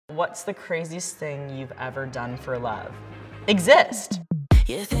What's the craziest thing you've ever done for love? Exist!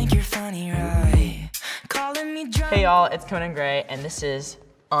 You think you're funny, right? Calling me drunk. Hey y'all, it's Conan Gray, and this is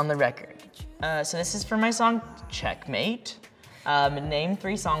On the Record. So this is for my song, Checkmate. Name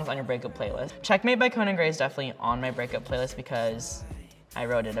 3 songs on your breakup playlist. Checkmate by Conan Gray is definitely on my breakup playlist because I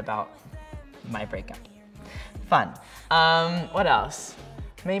wrote it about my breakup. Fun. What else?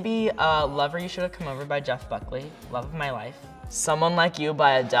 Maybe Lover You Should Have Come Over by Jeff Buckley, Love of My Life. Someone Like You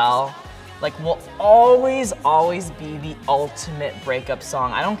by Adele, like, will always be the ultimate breakup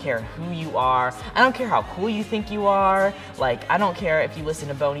song. I don't care who you are. I don't care how cool you think you are. Like, I don't care if you listen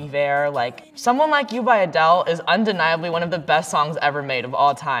to Bon Iver. Like, Someone Like You by Adele is undeniably one of the best songs ever made of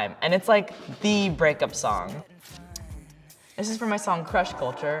all time. And it's like the breakup song. This is for my song Crush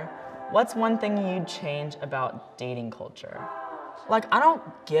Culture. What's one thing you'd change about dating culture? Like, I don't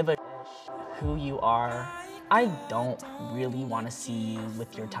give a who you are. I don't really want to see you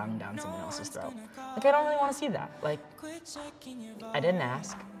with your tongue down someone else's throat. Like, I don't really want to see that. Like, I didn't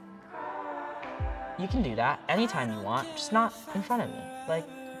ask. You can do that anytime you want, just not in front of me. Like,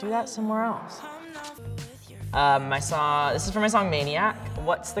 do that somewhere else. This is for my song Maniac.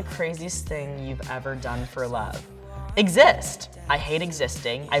 What's the craziest thing you've ever done for love? Exist. I hate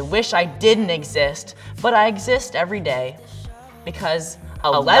existing. I wish I didn't exist, but I exist every day because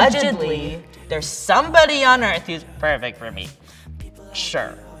allegedly, there's somebody on earth who's perfect for me.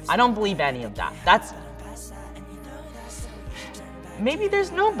 Sure, I don't believe any of that. Maybe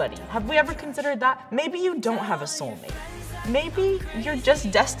there's nobody. Have we ever considered that? Maybe you don't have a soulmate. Maybe you're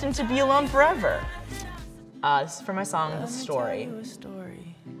just destined to be alone forever. This is for my song, The Story.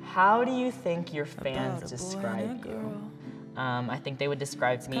 How do you think your fans describe you? I think they would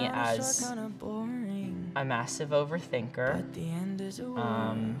describe me as a massive overthinker,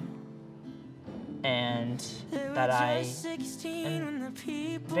 and that I am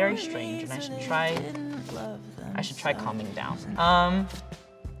very strange, and I should try calming down.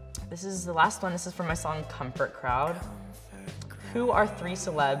 This is the last one. This is for my song Comfort Crowd. Who are 3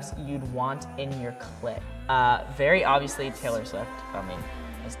 celebs you'd want in your clique? Very obviously Taylor Swift. I mean,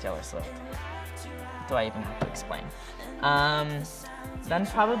 it's Taylor Swift. Do I even have to explain? Then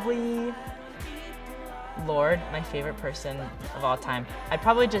probably Lorde, my favorite person of all time. I'd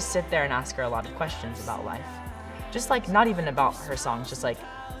probably just sit there and ask her a lot of questions about life. Just like, not even about her songs, just like,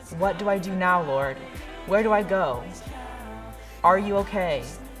 what do I do now, Lorde? Where do I go? Are you okay?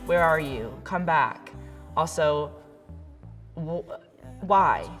 Where are you? Come back. Also,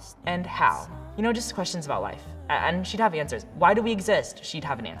 why and how? You know, just questions about life. And she'd have answers. Why do we exist? She'd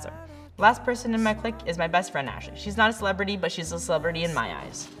have an answer. Last person in my clique is my best friend, Ashley. She's not a celebrity, but she's a celebrity in my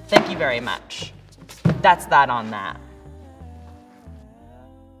eyes. Thank you very much. That's that on that.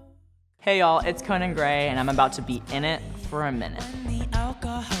 Hey y'all, it's Conan Gray, and I'm about to be in it for a minute. All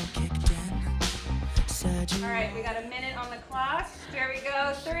right, we got a minute on the clock. Here we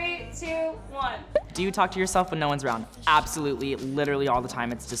go, 3, 2, 1. Do you talk to yourself when no one's around? Absolutely, literally all the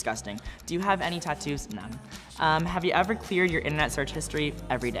time, it's disgusting. Do you have any tattoos? None. Have you ever cleared your internet search history?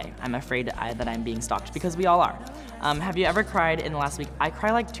 Every day. I'm afraid that I'm being stalked, because we all are. Have you ever cried in the last week? I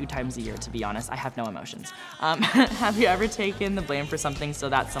cry like 2 times a year, to be honest. I have no emotions. Have you ever taken the blame for something so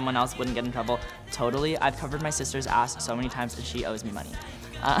that someone else wouldn't get in trouble? Totally. I've covered my sister's ass so many times that she owes me money.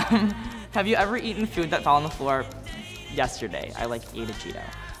 Have you ever eaten food that fell on the floor? Yesterday, I ate a Cheeto.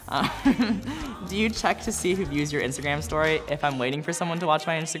 Do you check to see who views your Instagram story? If I'm waiting for someone to watch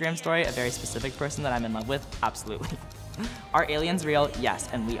my Instagram story, a very specific person that I'm in love with, absolutely. Are aliens real? Yes,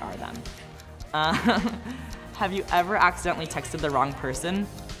 and we are them. Have you ever accidentally texted the wrong person?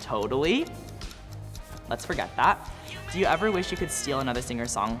 Totally. Let's forget that. Do you ever wish you could steal another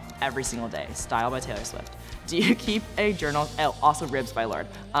singer's song every single day? Style by Taylor Swift. Do you keep a journal? Oh, also Ribs by Lorde.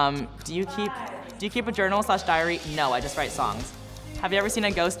 Do you keep a journal/diary? No, I just write songs. Have you ever seen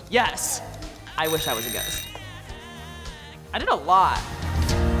a ghost? Yes. I wish I was a ghost. I did a lot.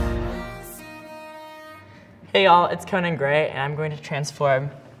 Hey y'all, it's Conan Gray, and I'm going to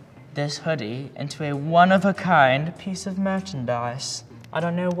transform this hoodie into a one-of-a-kind piece of merchandise. I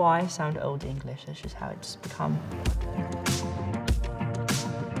don't know why I sound old English, that's just how it's become.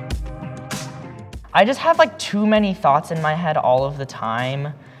 I just have like too many thoughts in my head all of the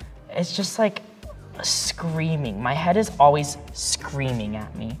time. It's just like screaming. My head is always screaming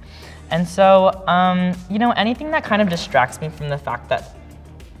at me. And so, you know, anything that kind of distracts me from the fact that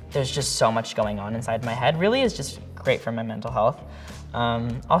there's just so much going on inside my head really is just great for my mental health.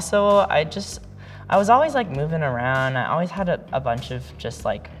 Also, I was always like moving around. I always had a bunch of just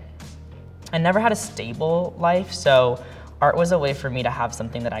like, I never had a stable life, so art was a way for me to have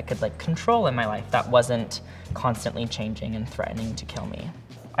something that I could like control in my life that wasn't constantly changing and threatening to kill me.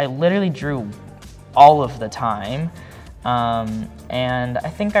 I literally drew all of the time. And I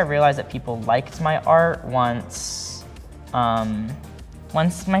think I realized that people liked my art once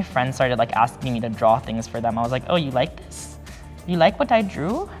my friends started like asking me to draw things for them. I was like, oh, you like this? You like what I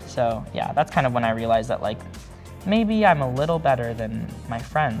drew? So yeah, that's kind of when I realized that like, maybe I'm a little better than my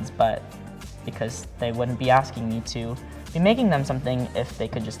friends, but because they wouldn't be asking me to be making them something if they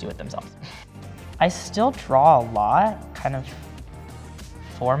could just do it themselves. I still draw a lot, kind of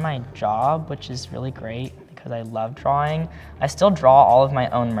for my job, which is really great because I love drawing. I still draw all of my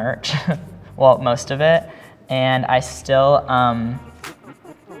own merch, well, most of it, and I still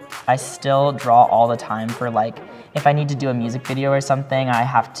draw all the time for like, if I need to do a music video or something, I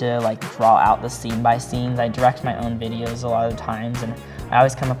have to like draw out the scene by scenes. I direct my own videos a lot of times, and I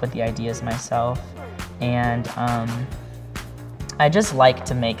always come up with the ideas myself. And I just like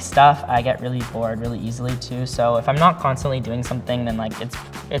to make stuff. I get really bored really easily too. So if I'm not constantly doing something, then like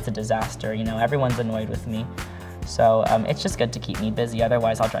it's a disaster. You know, everyone's annoyed with me. So it's just good to keep me busy.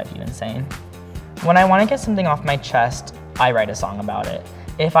 Otherwise, I'll drive you insane. When I want to get something off my chest, I write a song about it.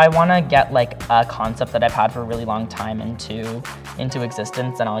 If I want to get like a concept that I've had for a really long time into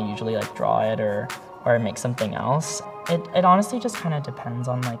existence, then I'll usually like draw it or make something else. It honestly just kind of depends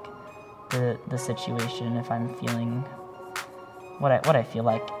on like the situation. If I'm feeling what I feel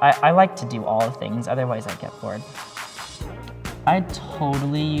like. I like to do all the things, otherwise I get bored. I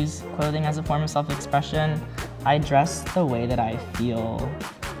totally use clothing as a form of self-expression. I dress the way that I feel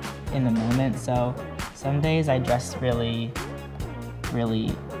in the moment. So some days I dress really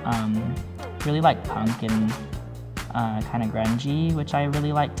like punk and kind of grungy, which I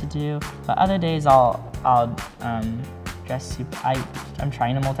really like to do. But other days I'll dress super. I'm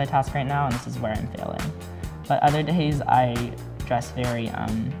trying to multitask right now, and this is where I'm failing. But other days I dress very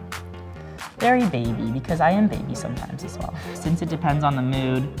baby, because I am baby sometimes as well. Since it depends on the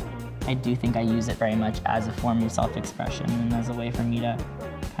mood, I do think I use it very much as a form of self-expression and as a way for me to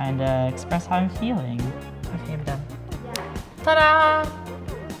kind of express how I'm feeling. Okay, I'm done. Ta-da!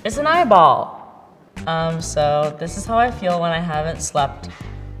 It's an eyeball. So this is how I feel when I haven't slept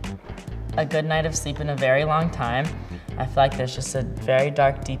a good night of sleep in a very long time. I feel like there's just a very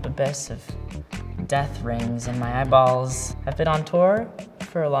dark, deep abyss of death rings in my eyeballs. I've been on tour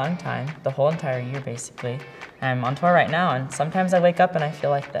for a long time, the whole entire year basically. I'm on tour right now, and sometimes I wake up and I feel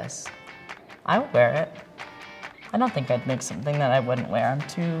like this. I would wear it. I don't think I'd make something that I wouldn't wear. I'm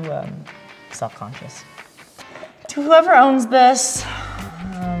too self-conscious. To whoever owns this,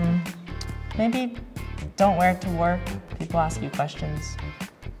 maybe don't wear it to work. People ask you questions.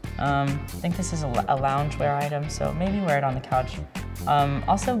 I think this is a loungewear item, so maybe wear it on the couch.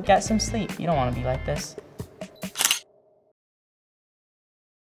 Also, get some sleep. You don't want to be like this.